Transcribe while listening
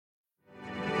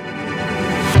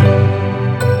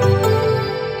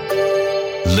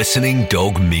Listening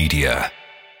Dog Media.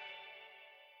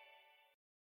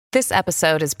 This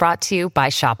episode is brought to you by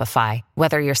Shopify.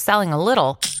 Whether you're selling a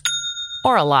little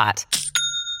or a lot,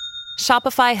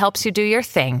 Shopify helps you do your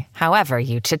thing, however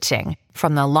you cha-ching.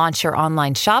 From the launch your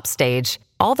online shop stage,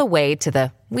 all the way to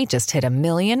the we just hit 1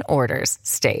 million orders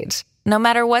stage. No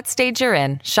matter what stage you're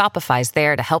in, Shopify's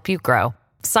there to help you grow.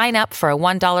 Sign up for a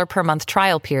 $1 per month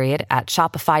trial period at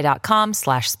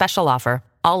shopify.com/special offer,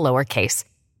 all lowercase.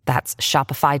 That's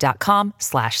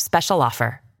shopify.com/special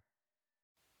offer.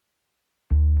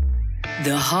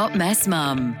 The Hot Mess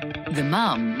Mum. The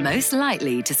mum most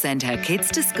likely to send her kids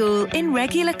to school in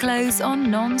regular clothes on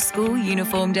non-school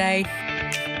uniform day.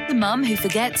 The mum who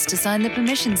forgets to sign the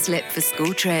permission slip for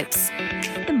school trips.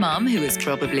 The mum who has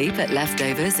probably put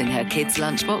leftovers in her kids'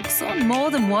 lunchbox on more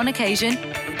than one occasion.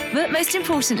 But most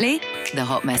importantly, the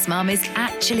Hot Mess Mum is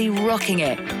actually rocking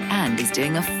it and is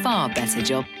doing a far better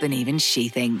job than even she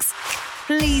thinks.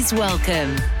 Please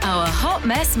welcome our Hot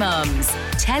Mess Mums,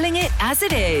 telling it as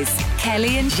it is,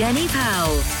 Kelly and Jenny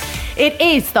Powell. It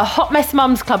is the Hot Mess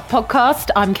Mums Club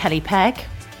podcast. I'm Kelly Pegg.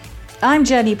 I'm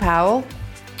Jenny Powell.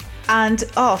 And,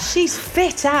 she's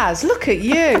fit as. Look at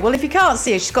you. Well, if you can't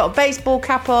see her, she's got a baseball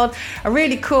cap on, a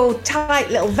really cool, tight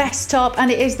little vest top, and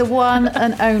it is the one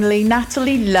and only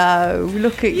Natalie Lowe.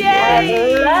 Look at you.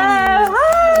 Hello.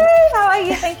 Hi. How are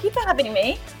you? Thank you for having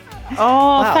me.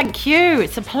 Thank you.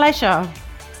 It's a pleasure.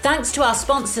 Thanks to our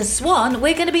sponsor, Swan,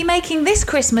 we're going to be making this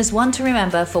Christmas one to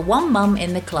remember for one mum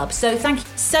in the club. So thank you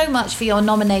so much for your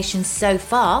nominations so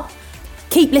far.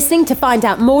 Keep listening to find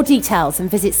out more details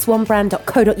and visit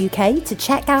swanbrand.co.uk to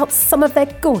check out some of their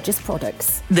gorgeous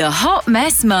products. The Hot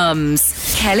Mess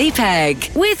Mums, Kelly Pegg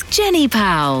with Jenny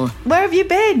Powell. Where have you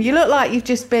been? You look like you've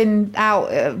just been out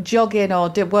jogging or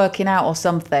working out or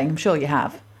something. I'm sure you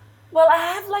have. Well, I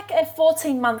have like a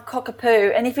 14-month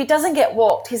cockapoo, and if he doesn't get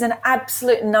walked, he's an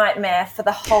absolute nightmare for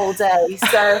the whole day.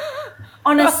 So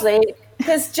honestly,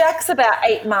 because Jack's about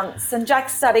 8 months and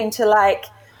Jack's starting to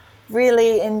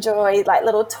really enjoy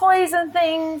little toys and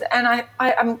things, and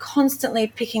I'm constantly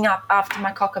picking up after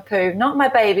my cockapoo, not my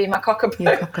baby, my cockapoo.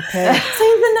 Your cockapoo. So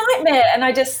he's a nightmare, and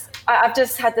I've just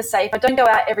had to say, if I don't go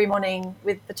out every morning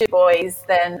with the two boys,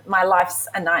 then my life's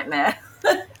a nightmare.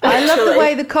 I love the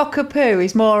way the cockapoo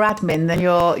is more admin than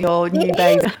your new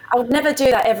baby. I would never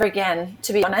do that ever again,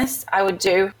 to be honest. I would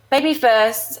do baby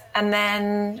first and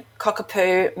then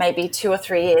cockapoo maybe 2 or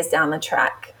 3 years down the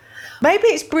track. Maybe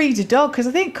it's breed of dog, because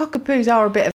I think cockapoos are a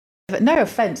bit of, no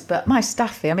offence, but my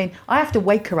Staffy, I have to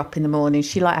wake her up in the morning.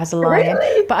 She has a lie-in.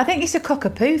 Really? But I think it's a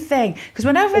cockapoo thing, because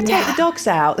whenever I take the dogs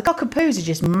out, the cockapoos are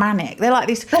just manic. They're like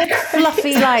these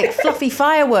fluffy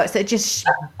fireworks that are just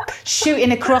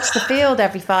shooting across the field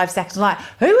every 5 seconds.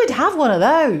 Who would have one of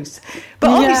those?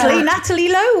 But obviously Natalie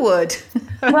Lowe would.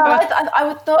 Well,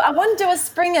 I wouldn't do a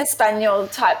Springer Spaniel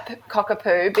type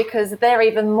cockapoo, because they're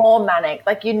even more manic.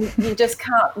 You just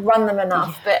can't run them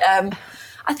enough. But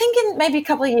I think in maybe a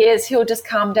couple of years he'll just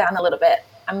calm down a little bit.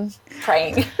 I'm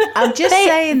praying. I'm just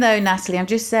saying though, Natalie,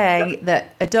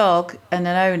 that a dog and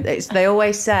an owner, they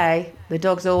always say the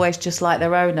dog's always just like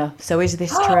their owner. So is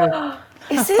this true?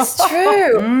 Is this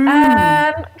true?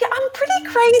 I'm pretty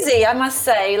crazy, I must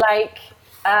say.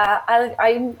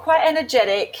 I'm quite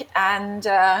energetic, and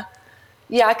I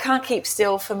can't keep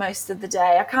still for most of the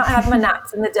day. I can't have my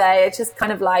naps in the day. It's just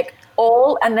kind of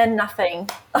all and then nothing.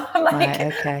 I'm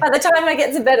okay. By the time I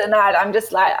get to bed at night, I'm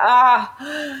just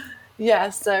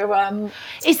So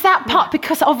Is that part,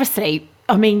 because obviously,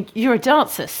 you're a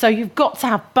dancer, so you've got to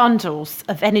have bundles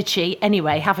of energy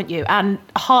anyway, haven't you? And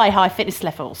high fitness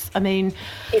levels.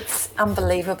 It's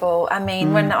unbelievable.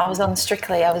 When I was on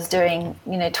Strictly, I was doing,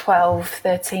 12,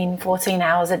 13, 14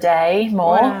 hours a day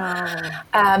more.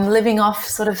 Wow. Living off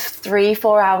sort of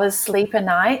 3-4 hours sleep a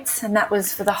night. And that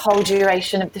was for the whole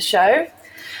duration of the show.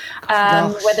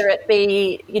 Whether it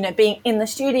be, being in the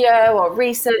studio or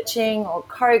researching or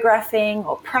choreographing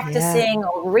or practicing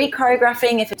or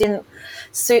re-choreographing if it didn't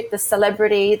suit the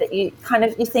celebrity that you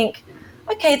think,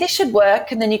 okay, this should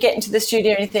work. And then you get into the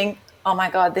studio and you think, oh my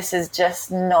God, this is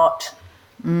just not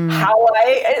how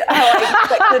I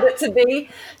expected it to be.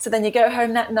 So then you go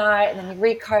home that night and then you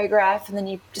re-choreograph and then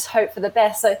you just hope for the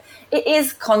best. So it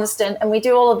is constant. And we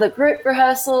do all of the group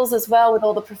rehearsals as well with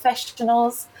all the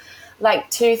professionals.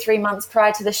 2-3 months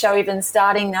prior to the show even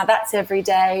starting. Now that's every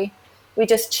day. We're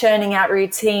just churning out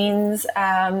routines.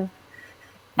 And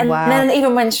then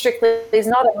even when Strictly is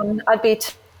not on, I'd be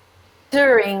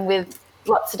touring with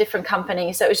lots of different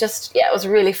companies. So it was just, it was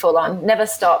really full on, never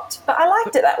stopped. But I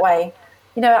liked it that way.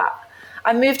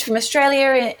 I moved from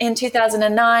Australia in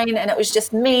 2009 and it was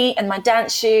just me and my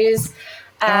dance shoes.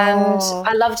 And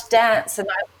I loved dance and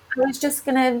I was just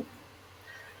going to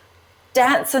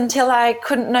dance until I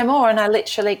couldn't no more, and I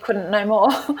literally couldn't no more.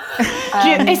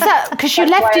 Is that because you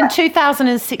left in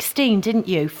 2016, didn't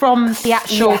you? From the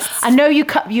actual, Yes. I know you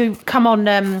come on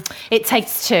It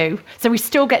Takes Two, so we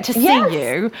still get to see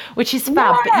you, which is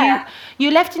fab. Yeah. But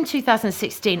you left in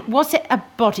 2016. Was it a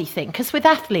body thing? Because with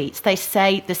athletes, they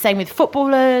say the same with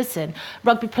footballers and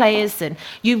rugby players, and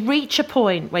you reach a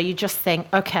point where you just think,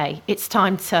 okay, it's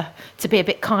time to be a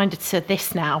bit kinder to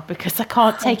this now because I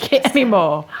can't take it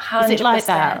anymore. Is it like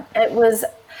that?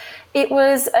 It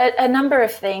was a number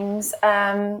of things.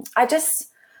 I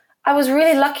was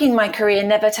really lucky in my career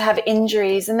never to have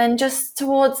injuries. And then just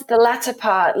towards the latter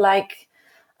part, like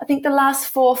I think the last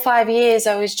 4 or 5 years,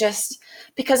 I was just,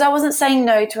 because I wasn't saying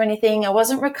no to anything, I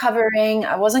wasn't recovering,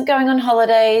 I wasn't going on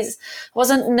holidays,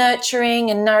 wasn't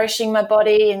nurturing and nourishing my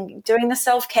body and doing the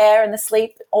self-care and the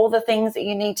sleep, all the things that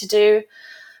you need to do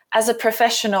as a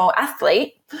professional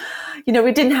athlete. You know,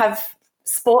 we didn't have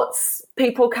sports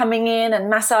people coming in and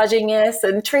massaging us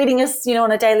and treating us, you know,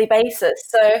 on a daily basis.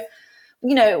 So,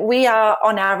 you know, we are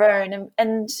on our own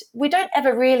and we don't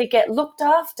ever really get looked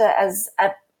after as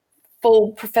a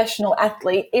full professional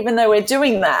athlete, even though we're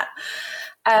doing that.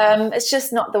 It's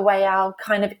just not the way our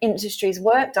kind of industries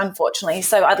worked, unfortunately.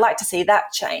 So I'd like to see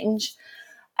that change.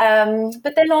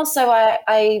 But then also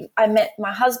I met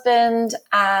my husband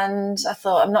and I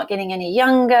thought, I'm not getting any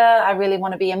younger. I really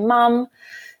want to be a mum.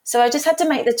 So I just had to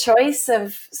make the choice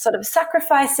of sort of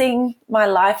sacrificing my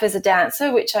life as a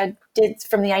dancer, which I did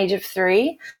from the age of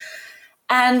 3,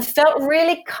 and felt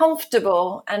really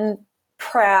comfortable and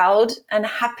proud and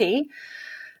happy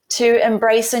to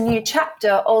embrace a new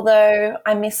chapter, although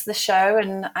I miss the show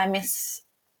and I miss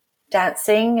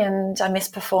dancing and I miss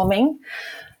performing.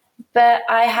 But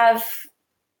I have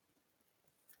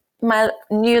my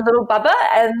new little bubba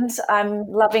and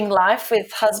I'm loving life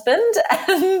with husband,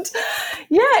 and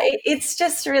it's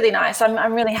just really nice.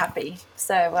 I'm really happy.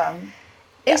 So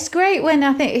it's great when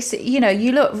I think it's, you know,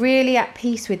 you look really at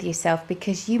peace with yourself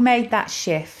because you made that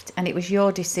shift and it was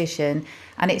your decision,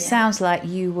 and it sounds like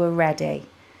you were ready.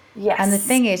 Yes. And the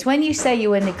thing is, when you say you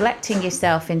were neglecting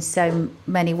yourself in so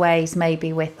many ways,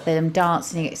 maybe with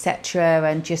dancing, etc.,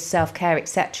 and just self-care,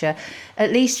 etc.,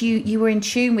 at least you were in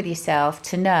tune with yourself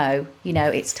to know, you know,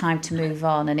 it's time to move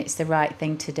on and it's the right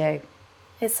thing to do.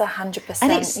 It's 100%.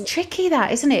 And it's tricky,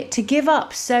 that, isn't it? To give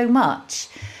up so much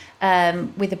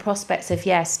with the prospects of,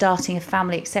 starting a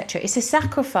family, etc. It's a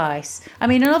sacrifice. I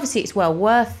mean, and obviously it's well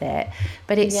worth it,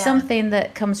 but it's something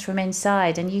that comes from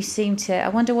inside. And you seem to, I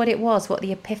wonder what it was, what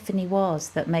the epiphany was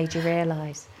that made you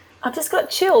realise. I've just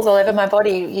got chills all over my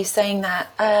body, you saying that.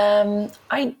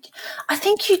 I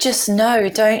think you just know,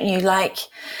 don't you? Like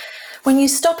when you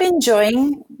stop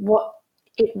enjoying what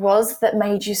it was that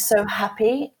made you so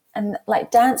happy. And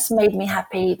like dance made me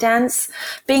happy. Dance,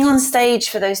 being on stage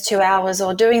for those 2 hours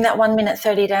or doing that 1 minute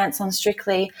 30 dance on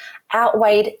Strictly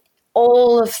outweighed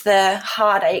all of the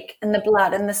heartache and the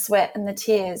blood and the sweat and the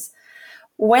tears.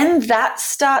 When that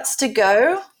starts to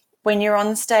go, when you're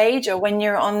on stage or when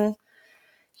you're on,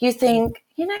 you think,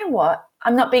 you know what?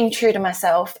 I'm not being true to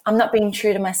myself. I'm not being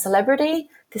true to my celebrity.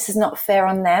 This is not fair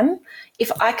on them.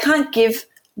 If I can't give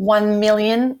 1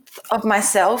 millionth of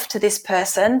myself to this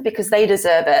person because they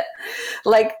deserve it.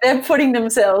 Like they're putting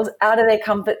themselves out of their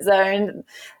comfort zone.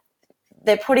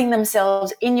 They're putting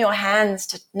themselves in your hands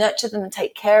to nurture them and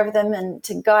take care of them and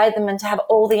to guide them and to have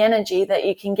all the energy that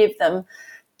you can give them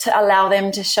to allow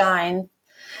them to shine.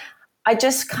 I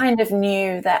just kind of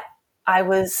knew that I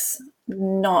was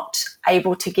not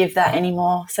able to give that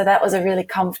anymore. So that was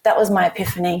that was my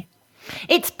epiphany.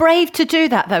 It's brave to do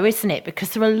that, though, isn't it?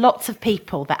 Because there are lots of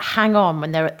people that hang on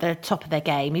when they're at the top of their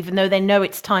game, even though they know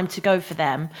it's time to go for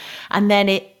them. And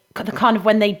then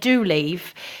when they do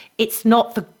leave, it's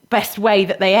not the best way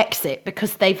that they exit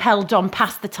because they've held on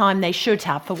past the time they should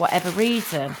have for whatever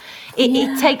reason.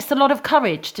 It takes a lot of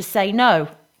courage to say, no,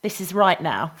 this is right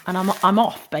now, and I'm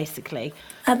off, basically.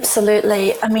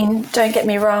 Absolutely. I mean, don't get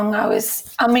me wrong. I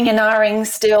was umming and ahhing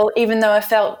still, even though I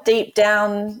felt deep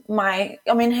down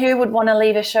who would want to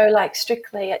leave a show like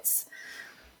Strictly? It's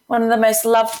one of the most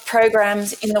loved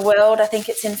programs in the world. I think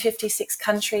it's in 56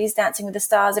 countries, Dancing with the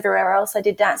Stars everywhere else. I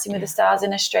did Dancing with the Stars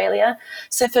in Australia.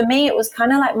 So for me, it was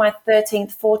kind of like my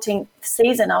 13th, 14th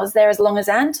season. I was there as long as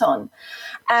Anton.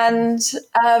 And so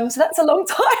that's a long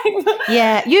time.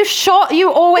 Yeah, you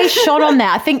always shone on there.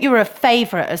 I think you were a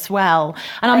favourite as well.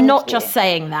 And I'm not just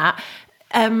saying that.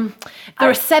 There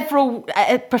are several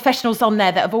professionals on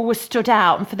there that have always stood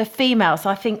out. And for the females,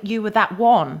 I think you were that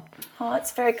one. Oh,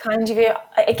 it's very kind of you.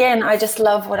 Again, I just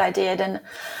love what I did. And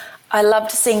I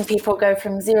loved seeing people go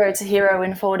from 0 to hero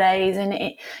in 4 days, and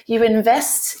you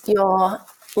invest your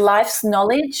life's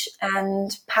knowledge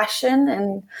and passion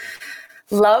and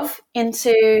love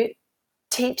into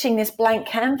teaching this blank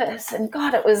canvas. And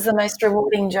God, it was the most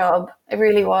rewarding job. It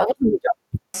really was.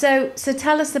 So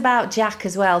tell us about Jack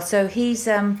as well. So he's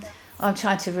I'm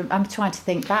trying to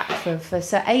think back for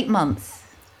so 8 months.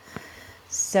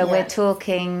 So we're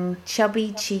talking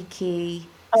chubby, cheeky,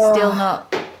 still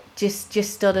not just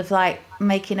sort of like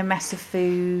making a mess of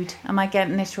food. Am I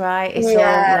getting this right? It's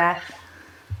all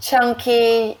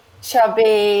chunky,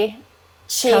 chubby,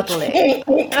 cheeky,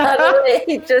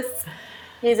 cuddly.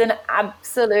 He's an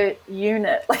absolute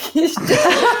unit. Like he's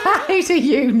a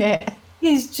unit.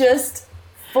 He's just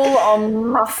full on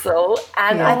muscle,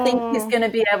 and I think he's going to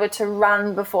be able to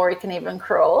run before he can even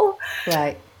crawl.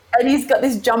 Right. And he's got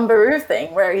this jumbaroo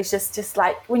thing where he's just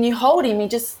like, when you hold him,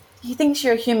 he thinks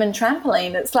you're a human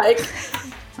trampoline. It's like,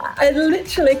 I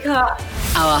literally can't.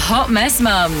 Our Hot Mess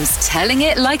Mums, telling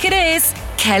it like it is.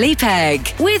 Kelly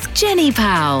Pegg with Jenny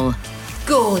Powell.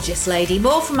 Gorgeous lady.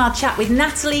 More from our chat with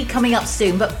Natalie coming up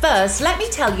soon. But first, let me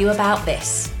tell you about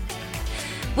this.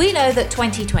 We know that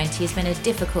 2020 has been a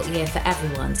difficult year for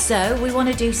everyone, so we want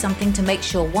to do something to make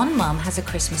sure one mum has a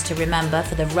Christmas to remember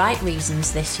for the right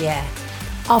reasons this year.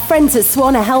 Our friends at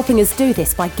Swan are helping us do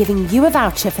this by giving you a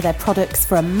voucher for their products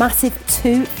for a massive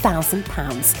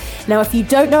 £2,000. Now, if you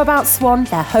don't know about Swan,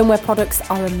 their homeware products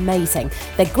are amazing.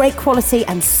 They're great quality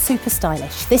and super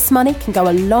stylish. This money can go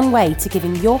a long way to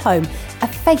giving your home a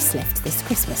facelift this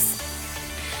Christmas.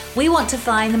 We want to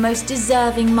find the most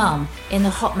deserving mum in the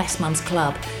Hot Mess Mums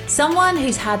Club, someone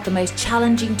who's had the most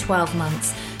challenging 12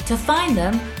 months. To find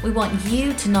them, we want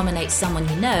you to nominate someone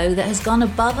you know that has gone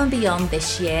above and beyond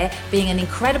this year, being an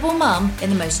incredible mum in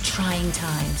the most trying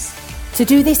times. To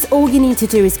do this, all you need to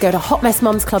do is go to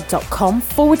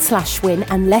hotmessmumsclub.com/win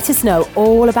and let us know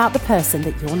all about the person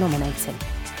that you're nominating.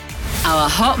 Our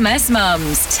Hot Mess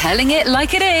Mums, telling it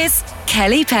like it is.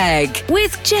 Kelly Pegg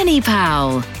with Jenny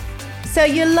Powell. So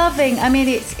you're loving, I mean,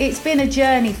 it's been a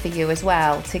journey for you as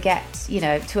well to get,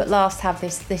 to at last have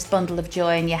this bundle of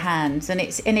joy in your hands. And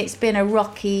it's been a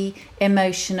rocky,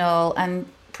 emotional and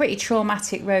pretty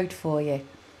traumatic road for you.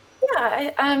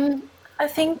 Yeah, I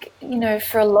think,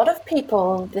 for a lot of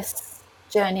people, this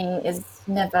journey is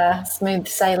never smooth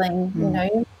sailing,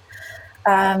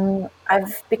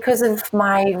 because of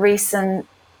my recent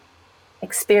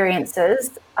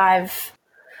experiences, I've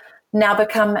now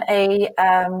become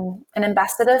an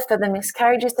ambassador for the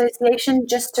Miscarriage Association,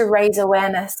 just to raise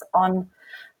awareness on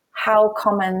how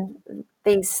common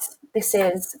this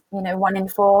is. 1 in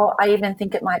 4. I even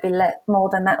think it might be more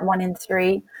than that, 1 in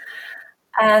 3.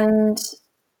 And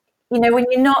when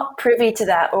you're not privy to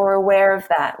that or aware of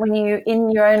that, when you're in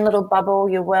your own little bubble,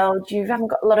 your world, you haven't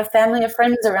got a lot of family or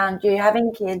friends around you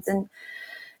having kids, and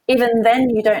even then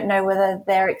you don't know whether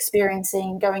they're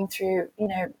going through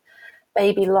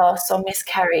baby loss or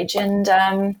miscarriage, and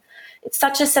it's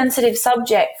such a sensitive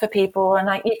subject for people, and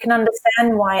you can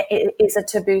understand why it is a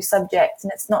taboo subject and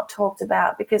it's not talked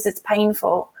about because it's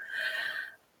painful,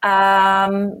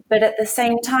 but at the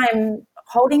same time,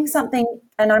 holding something,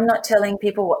 and I'm not telling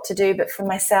people what to do, but for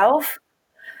myself,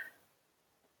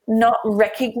 not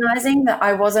recognizing that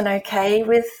I wasn't okay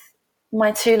with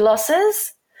my 2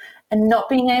 losses and not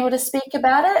being able to speak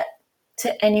about it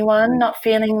to anyone, not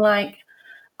feeling like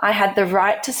I had the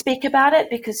right to speak about it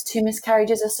because 2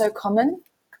 miscarriages are so common,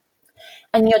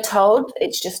 and you're told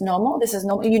it's just normal. This is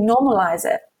normal. You normalize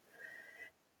it.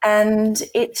 And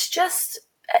it's just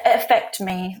affect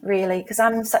me really, because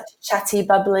I'm such a chatty,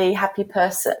 bubbly, happy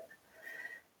person.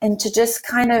 And to just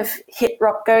kind of hit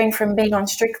rock, going from being on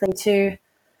Strictly to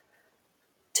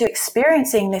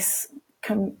experiencing this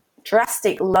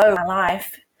drastic low in my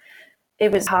life,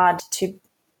 it was hard to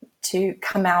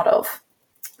come out of.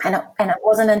 And it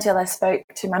wasn't until I spoke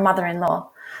to my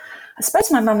mother-in-law. I spoke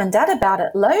to my mum and dad about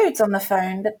it loads on the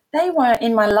phone, but they weren't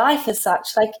in my life as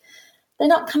such. Like, they're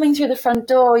not coming through the front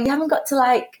door. You haven't got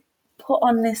to put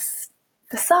on this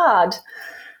facade.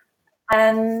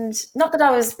 And not that I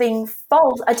was being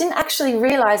false. I didn't actually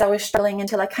realize I was struggling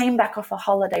until I came back off a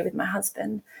holiday with my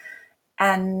husband.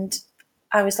 And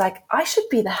I was like, I should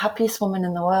be the happiest woman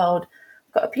in the world.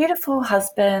 I've got a beautiful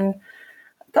husband.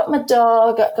 Got my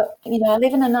dog, I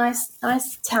live in a nice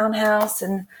townhouse,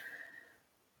 and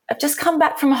I've just come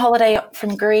back from a holiday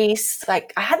from Greece. I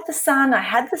had the sun, I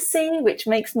had the sea, which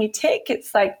makes me tick.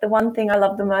 It's the one thing I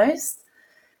love the most.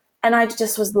 And I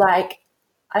just was I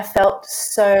felt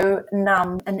so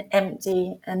numb and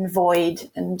empty and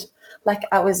void, and like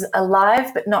I was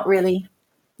alive but not really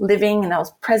living, and I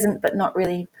was present but not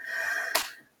really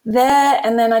there.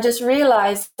 And then I just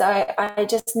realized I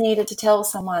just needed to tell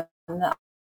someone that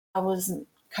I wasn't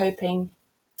coping.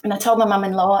 And I told my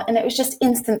mum-in-law, and it was just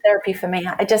instant therapy for me.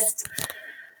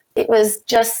 It was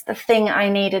just the thing I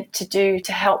needed to do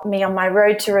to help me on my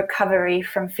road to recovery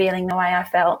from feeling the way I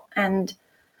felt. And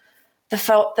the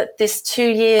felt that this 2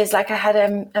 years, like I had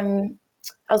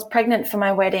I was pregnant for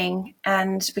my wedding,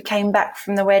 and we came back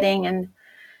from the wedding and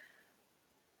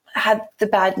had the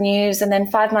bad news. And then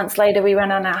 5 months later, we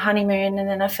went on our honeymoon, and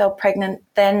then I fell pregnant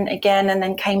then again, and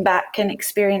then came back and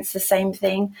experienced the same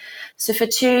thing. So for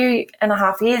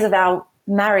 2.5 years of our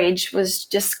marriage was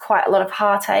just quite a lot of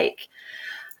heartache.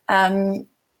 And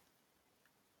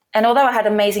although I had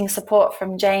amazing support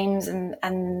from James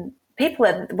and people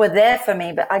that were there for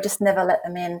me, but I just never let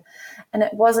them in. And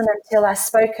it wasn't until I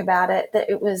spoke about it that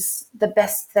it was the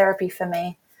best therapy for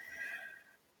me.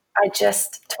 I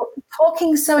just,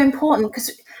 talking so important, because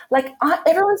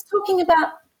everyone's talking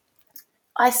about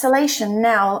isolation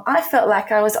now. I felt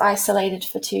like I was isolated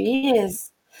for 2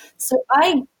 years. So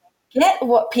I get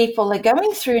what people are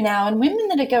going through now, and women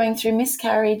that are going through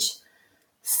miscarriage,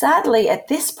 sadly, at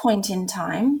this point in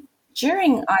time,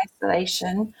 during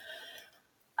isolation,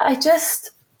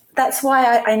 that's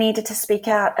why I needed to speak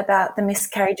out about the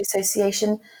Miscarriage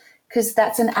Association, because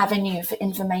that's an avenue for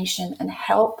information and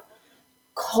help.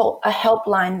 Call a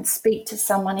helpline, speak to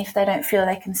someone if they don't feel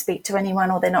they can speak to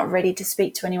anyone, or they're not ready to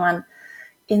speak to anyone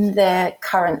in their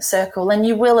current circle. And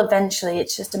you will eventually,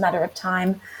 it's just a matter of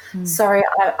time. Sorry,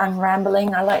 I'm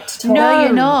rambling. I like to talk. No,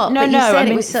 you're not. No, but no. You said I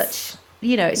mean, it was such,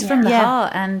 it's from the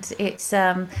heart, and it's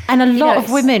and a lot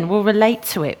of women will relate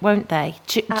to it, won't they?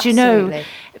 Do you know?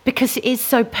 Because it is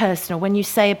so personal when you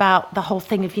say about the whole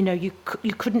thing of, you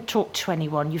couldn't talk to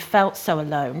anyone, you felt so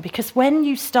alone. Because when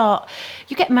you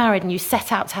get married and you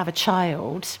set out to have a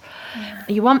child,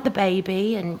 you want the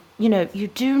baby, and, you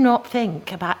do not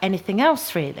think about anything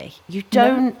else, really. You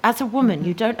don't, as a woman,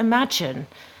 you don't imagine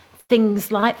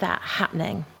things like that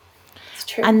happening. It's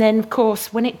true. And then, of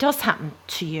course, when it does happen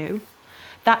to you,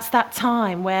 that's that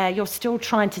time where you're still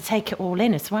trying to take it all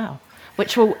in as well,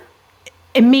 which will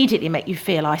immediately make you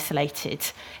feel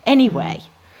isolated anyway,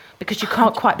 because you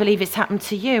can't quite believe it's happened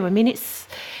to you. I mean, it's,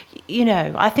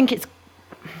 I think it's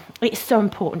so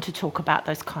important to talk about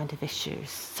those kind of issues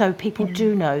so people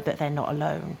do know that they're not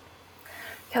alone.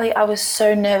 Kelly, I was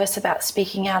so nervous about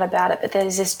speaking out about it, but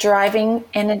there's this driving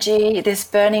energy, this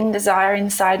burning desire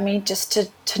inside me just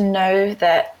to know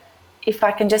that if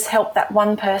I can just help that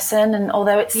one person, and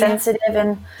although it's sensitive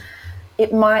and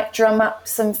it might drum up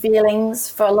some feelings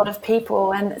for a lot of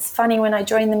people. And it's funny, when I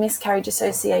joined the Miscarriage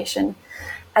Association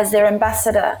as their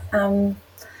ambassador,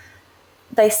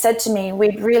 they said to me,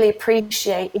 we'd really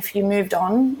appreciate if you moved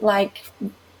on,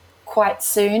 quite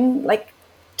soon,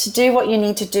 to do what you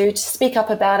need to do, to speak up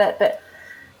about it. But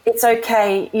it's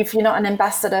okay if you're not an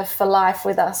ambassador for life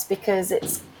with us, because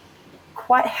it's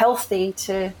quite healthy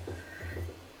to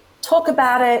talk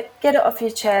about it, get it off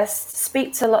your chest,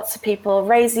 speak to lots of people,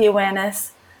 raise the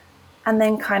awareness, and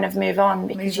then kind of move on,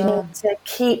 because you need to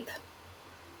keep.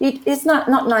 It's not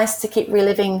nice to keep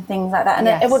reliving things like that, and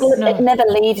it never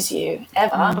leaves you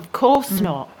ever. Of course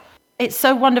not. It's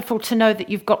so wonderful to know that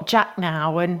you've got Jack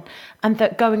now, and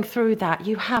that going through that,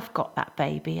 you have got that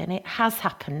baby, and it has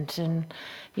happened, and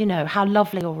how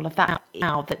lovely all of that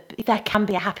now, that there can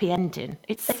be a happy ending.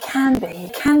 It can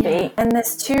be. And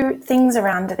there's two things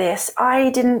around this. I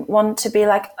didn't want to be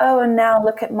like, oh, and now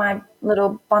look at my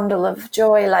little bundle of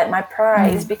joy, like my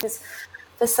prize, because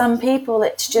for some people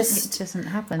it doesn't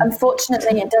happen.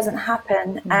 Unfortunately, it doesn't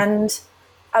happen. And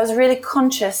I was really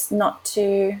conscious not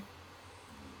to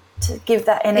give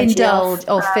that energy indulge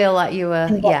or feel like you were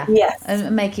yes,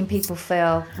 and making people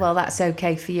feel, well, that's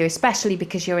okay for you, especially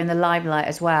because you're in the limelight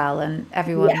as well, and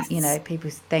everyone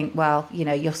people think, well,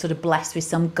 you're sort of blessed with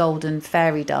some golden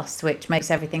fairy dust which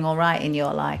makes everything all right in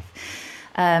your life,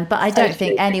 but I don't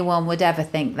think anyone would ever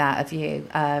think that of you,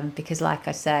 because like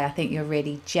I say, I think you're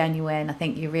really genuine. I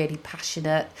think you're really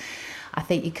passionate. I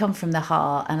think you come from the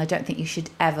heart, and I don't think you should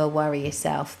ever worry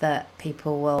yourself that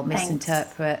people will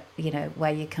misinterpret,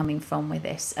 where you're coming from with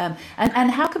this. And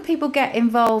how can people get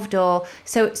involved? Or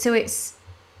so it's,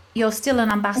 you're still an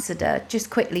ambassador, just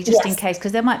quickly, in case,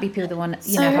 because there might be people that want,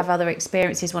 have other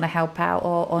experiences, want to help out,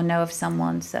 or know of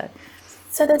someone. So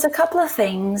there's a couple of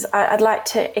things. I'd like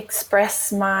to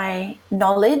express my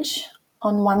knowledge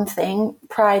on one thing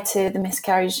prior to the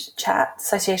Miscarriage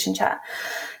Association chat.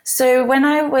 So when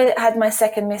I had my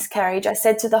second miscarriage, I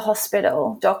said to the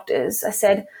hospital doctors, I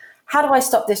said, how do I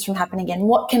stop this from happening again?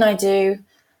 What can I do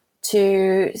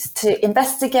to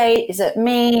investigate? Is it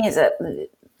me? Is it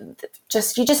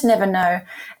you just never know.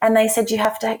 And they said, you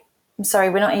have to I'm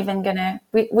sorry, we're not even going to,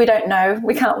 we don't know.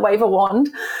 We can't wave a wand.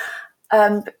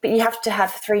 But you have to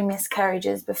have 3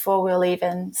 miscarriages before we'll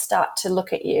even start to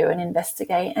look at you and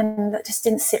investigate. And that just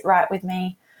didn't sit right with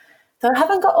me. So I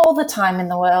haven't got all the time in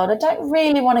the world. I don't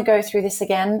really want to go through this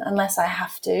again unless I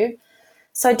have to.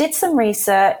 So I did some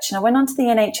research and I went onto the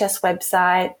NHS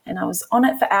website and I was on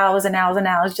it for hours and hours and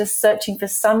hours just searching for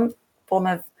some form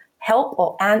of help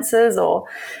or answers. Or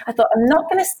I thought, I'm not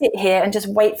going to sit here and just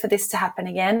wait for this to happen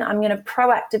again. I'm going to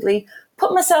proactively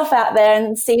put myself out there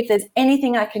and see if there's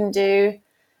anything I can do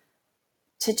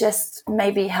to just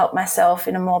maybe help myself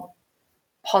in a more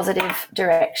positive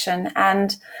direction.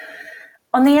 And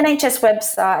on the NHS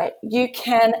website, you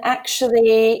can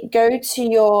actually go to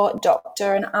your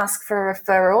doctor and ask for a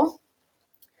referral.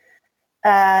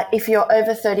 If you're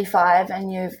over 35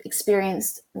 and you've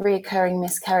experienced reoccurring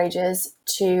miscarriages,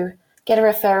 to get a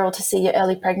referral to see your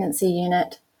early pregnancy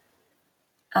unit.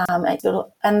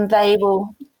 And they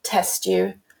will test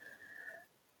you,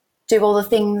 do all the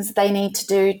things they need to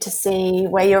do to see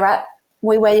where you're at,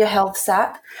 where your health's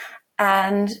at.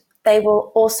 And they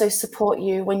will also support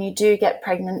you when you do get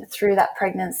pregnant through that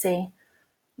pregnancy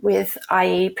with,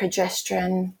 i.e.,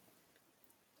 progesterone,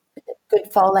 good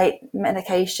folate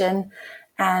medication,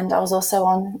 and I was also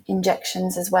on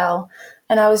injections as well.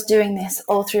 And I was doing this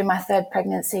all through my 3rd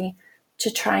pregnancy to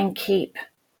try and keep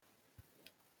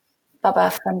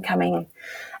Bubba from coming.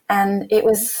 And it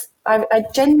was, I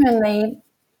genuinely,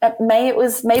 maybe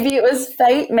it was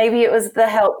fate, maybe it was the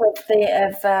help of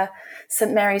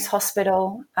St Mary's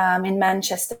Hospital in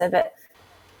Manchester. But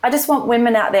I just want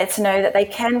women out there to know that they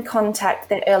can contact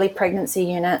their early pregnancy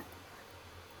unit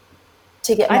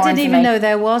to get more information. I didn't even know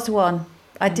there was one.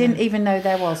 I didn't even know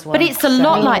there was one. But it's a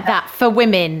lot like that for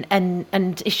women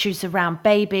and issues around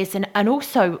babies and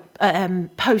also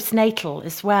postnatal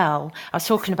as well. I was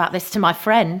talking about this to my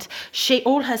friend.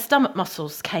 All her stomach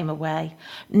muscles came away.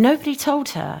 Nobody told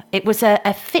her. It was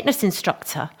a fitness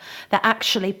instructor that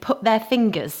actually put their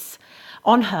fingers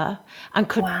on her and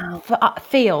could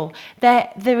feel.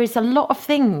 There is a lot of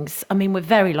things. I mean, we're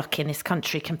very lucky in this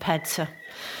country compared to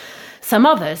some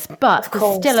others, but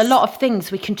there's still a lot of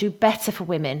things we can do better for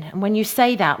women. And when you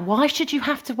say that, why should you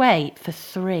have to wait for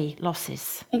 3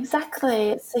 losses?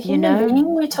 Exactly. It's a human being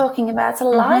we're talking about. It's a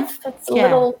life. It's a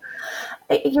little...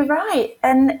 You're right.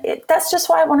 And that's just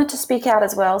why I wanted to speak out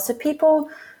as well. So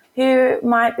people who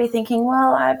might be thinking,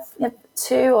 well, I've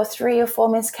 2 or 3 or 4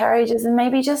 miscarriages, and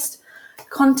maybe just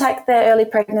contact their early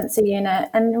pregnancy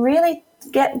unit and really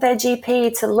get their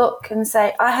GP to look and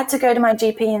say, I had to go to my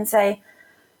GP and say,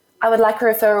 I would like a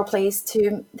referral, please,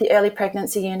 to the early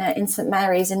pregnancy unit in St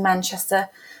Mary's in Manchester.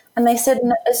 And they said,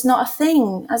 no, it's not a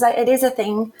thing. I was like, it is a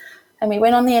thing. And we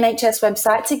went on the NHS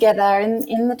website together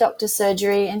in the doctor's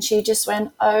surgery, and she just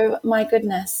went, oh, my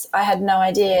goodness, I had no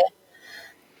idea.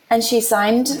 And she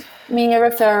signed me a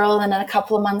referral, and then a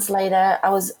couple of months later,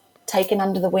 I was taken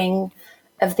under the wing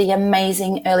of the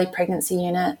amazing early pregnancy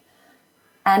unit.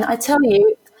 And I tell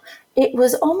you, it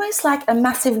was almost like a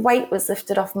massive weight was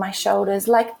lifted off my shoulders.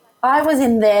 Like, I was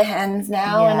in their hands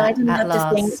now, and I didn't have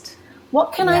to think,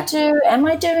 what can I do? Am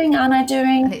I doing? Aren't I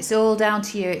doing? And it's all down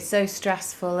to you. It's so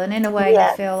stressful. And in a way,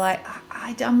 you feel like,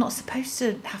 I'm not supposed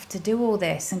to have to do all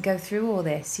this and go through all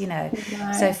this, No.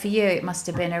 So for you, it must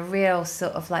have been a real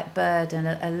sort of like burden,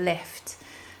 a lift.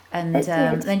 And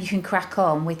then you can crack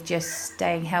on with just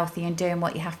staying healthy and doing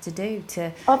what you have to do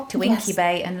to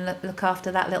incubate and look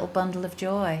after that little bundle of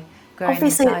joy.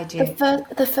 Obviously,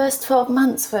 the first 12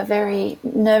 months were very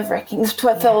nerve-wracking.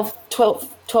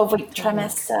 12-week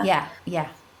trimester. Yeah.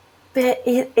 But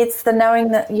it's the knowing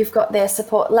that you've got their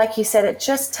support. Like you said,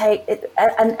 it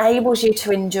enables you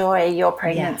to enjoy your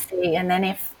pregnancy. And then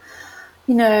if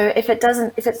and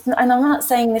I'm not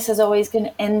saying this is always going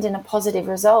to end in a positive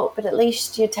result, but at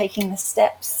least you're taking the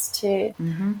steps to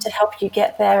help you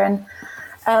get there. And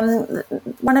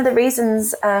one of the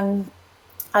reasons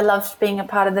I love being a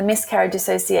part of the Miscarriage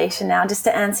Association now, just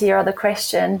to answer your other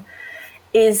question,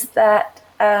 is that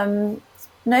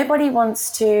nobody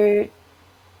wants to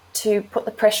put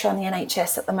the pressure on the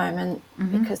NHS at the moment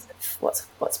because of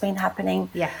what's been happening.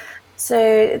 Yeah.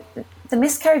 So the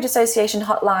Miscarriage Association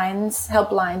helplines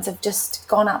have just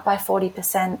gone up by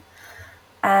 40%,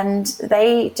 and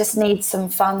they just need some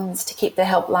funds to keep their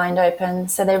helpline open.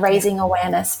 So they're raising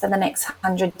awareness for the next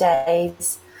 100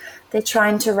 days. They're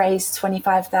trying to raise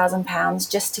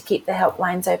 £25,000 just to keep the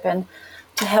helplines open,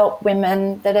 to help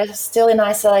women that are still in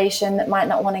isolation that might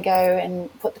not want to go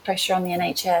and put the pressure on the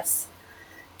NHS.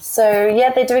 So,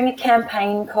 they're doing a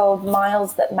campaign called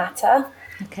Miles That Matter.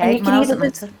 Okay, Miles That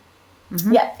Matter.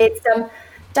 Yeah,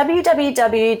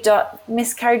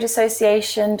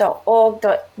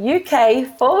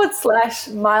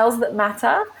 www.miscarriageassociation.org.uk/miles that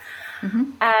matter.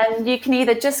 And you can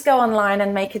either just go online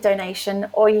and make a donation,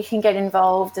 or you can get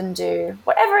involved and do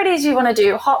whatever it is you want to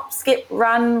do. Hop, skip,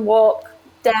 run, walk,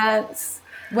 dance.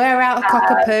 Wear out a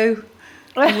cockapoo.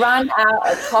 Run out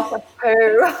a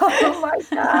cockapoo. Oh my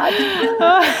God.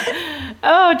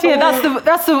 Oh dear,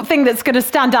 that's the thing that's going to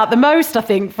stand out the most, I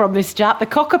think, from this chat. The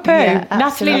cockapoo. Yeah,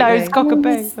 Natalie Lowe's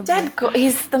cockapoo.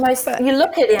 He's the most, you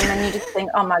look at him and you just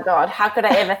think, oh my God, how could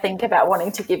I ever think about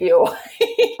wanting to give you away?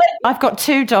 I've got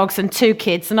 2 dogs and 2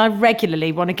 kids, and I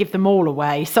regularly want to give them all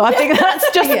away. So I think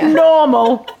that's just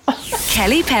normal.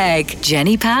 Kelly Pegg,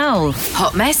 Jenny Powell,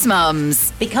 Hot Mess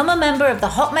Mums. Become a member of the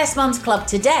Hot Mess Mums Club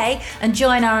today and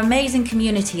join our amazing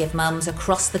community of mums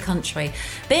across the country.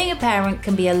 Being a parent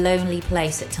can be a lonely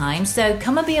place at times, so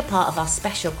come and be a part of our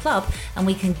special club and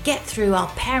we can get through our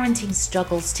parenting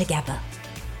struggles together.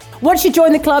 Once you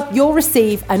join the club, you'll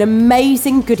receive an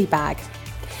amazing goodie bag,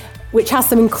 which has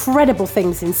some incredible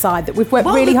things inside that we've worked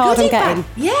really hard on getting.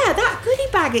 Yeah, that goodie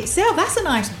bag itself, that's a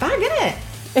nice bag, isn't it?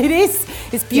 It is.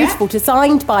 It's beautiful.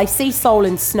 Designed by Sea Soul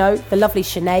and Snow, the lovely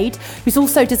Sinead, who's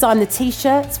also designed the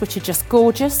T-shirts, which are just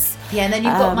gorgeous. Yeah, and then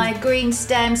you've got my green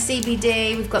stem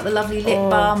CBD. We've got the lovely lip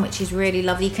balm, which is really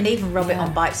lovely. You can even rub it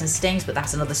on bites and stings, but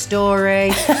that's another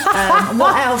story.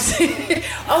 What else?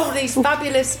 These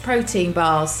fabulous protein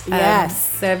bars.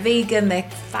 Yes. They're vegan. The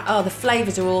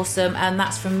flavours are awesome, and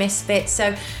that's from Misfits.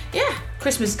 So, yeah,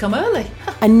 Christmas has come early.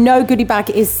 And no goodie bag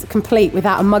is complete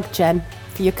without a mug, Jen.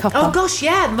 For your cuppa. Oh gosh,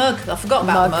 yeah, the mug. I forgot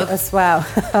about the mug as well.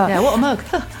 Yeah, what a mug.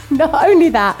 Not only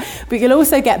that, but you'll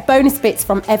also get bonus bits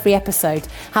from every episode,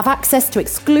 have access to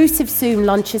exclusive Zoom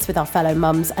lunches with our fellow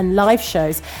mums and live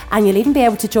shows, and you'll even be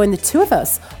able to join the 2 of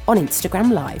us on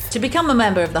Instagram Live. To become a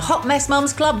member of the Hot Mess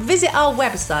Mums Club, visit our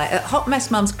website at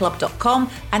hotmessmumsclub.com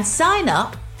and sign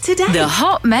up today. The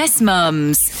Hot Mess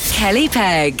Mums. Kelly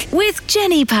Pegg with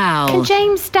Jenny Powell. Can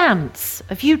James dance?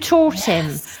 Have you taught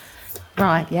him?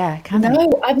 Right. Yeah, can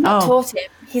No, I've not taught him.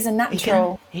 He's a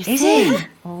natural. Is he?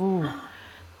 Oh,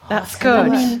 that's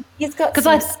good. He's got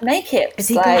some snake hips. Is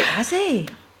he good? Has he?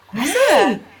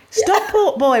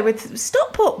 Stockport boy,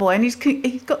 and he's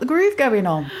got the groove going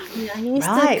on. Yeah,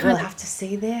 right, we'll have to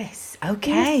see this.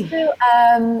 Okay. I don't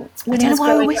know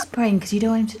why we're whispering, because you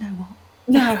don't want him to know what.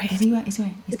 No, He's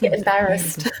getting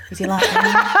embarrassed. Is he like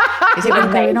that? Is it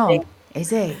really going on?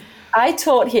 Is he? I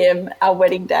taught him our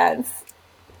wedding dance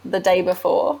the day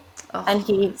before, and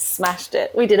he smashed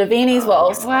it. We did a Viennese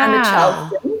waltz and a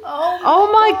Charleston. Oh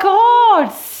my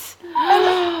God!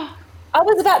 I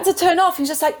was about to turn off. He's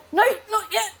just like, no, not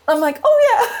yet. I'm like, oh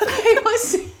yeah. He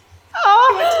was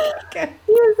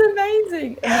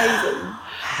amazing.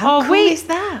 How cool is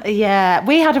that? Yeah,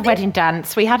 we had a wedding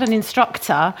dance. We had an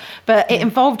instructor, but it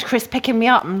involved Chris picking me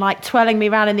up and like twirling me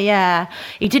around in the air.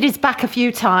 He did his back a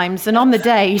few times, and on the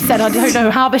day he said, I don't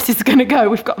know how this is going to go.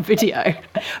 We've got a video.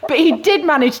 But he did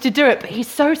manage to do it, but he's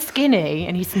so skinny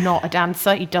and he's not a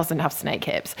dancer. He doesn't have snake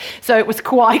hips. So it was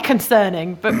quite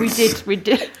concerning, but we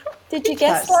did. Did you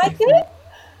guests like it?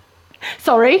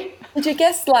 Sorry? Did your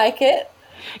guests like it?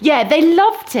 Yeah, they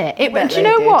loved it. Do you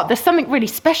know what? There's something really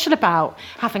special about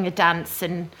having a dance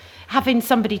and having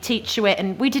somebody teach you it.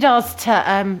 And we did ours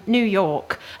to New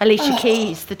York, Alicia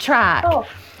Keys, the track.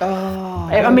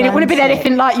 I mean, it wouldn't have been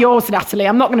anything like yours, Natalie.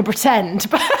 I'm not going to pretend,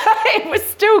 but it was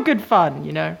still good fun,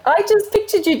 you know. I just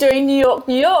pictured you doing New York,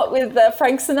 New York with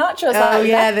Frank Sinatra. No,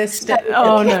 that's a bit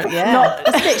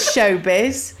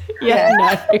showbiz.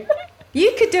 No.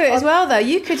 You could do it as well, though.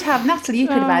 You could have, Natalie, you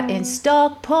could have had in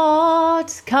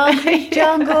Stockport, country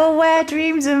jungle where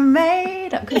dreams are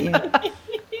made. Couldn't you?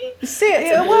 See,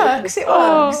 it works. It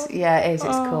works. Yeah, it is.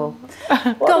 It's cool.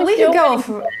 God, we could go on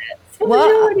for...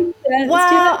 Well,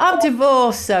 I'm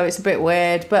divorced, so it's a bit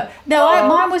weird. But no,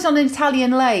 mine was on an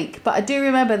Italian lake. But I do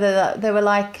remember that they were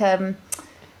like,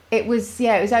 it was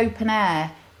open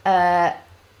air.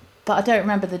 But I don't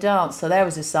remember the dance, so there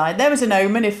was a sign. There was an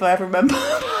omen, if I ever remember.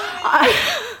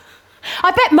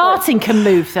 I bet Martin can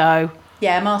move, though.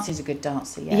 Yeah, Martin's a good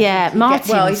dancer.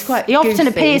 Martin. He's quite. He often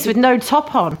appears with no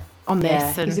top on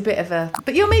this. He's a bit of a.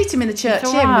 But you'll meet him in the church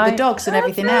gym with the dogs and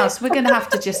everything else. We're going to have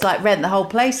to just like rent the whole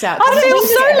place out. I feel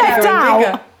so left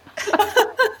out.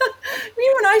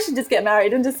 You and I should just get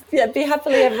married and just be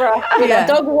happily ever after with our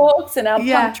dog walks and our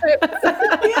pub trips.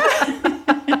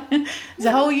 It's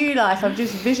a whole new life. I'm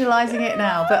just visualising it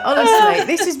now. But honestly,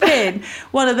 this has been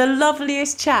one of the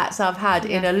loveliest chats I've had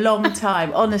in a long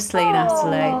time. Honestly,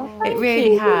 Natalie, it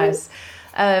really has.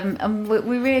 And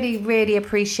we really, really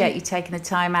appreciate you taking the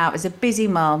time out as a busy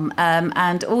mum,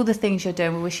 and all the things you're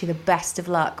doing. We wish you the best of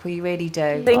luck. We really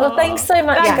do. Well, thanks so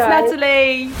much, Thanks, guys.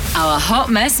 Natalie. Our Hot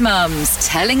Mess Mums,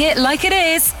 telling it like it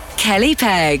is. Kelly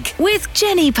Pegg with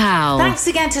Jenny Powell. Thanks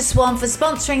again to Swan for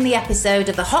sponsoring the episode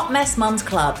of the Hot Mess Mums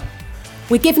Club.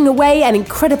 We're giving away an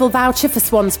incredible voucher for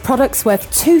Swan's products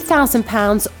worth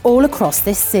 £2,000 all across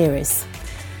this series.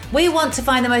 We want to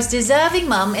find the most deserving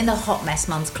mum in the Hot Mess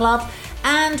Mums Club,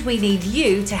 and we need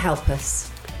you to help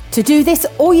us. To do this,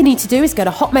 all you need to do is go to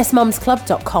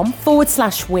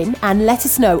hotmessmumsclub.com/win and let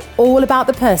us know all about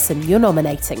the person you're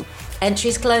nominating.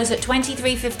 Entries close at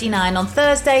 23:59 on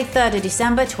Thursday, 3rd of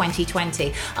December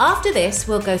 2020. After this,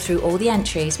 we'll go through all the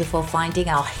entries before finding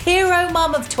our hero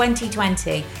mum of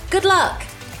 2020. Good luck!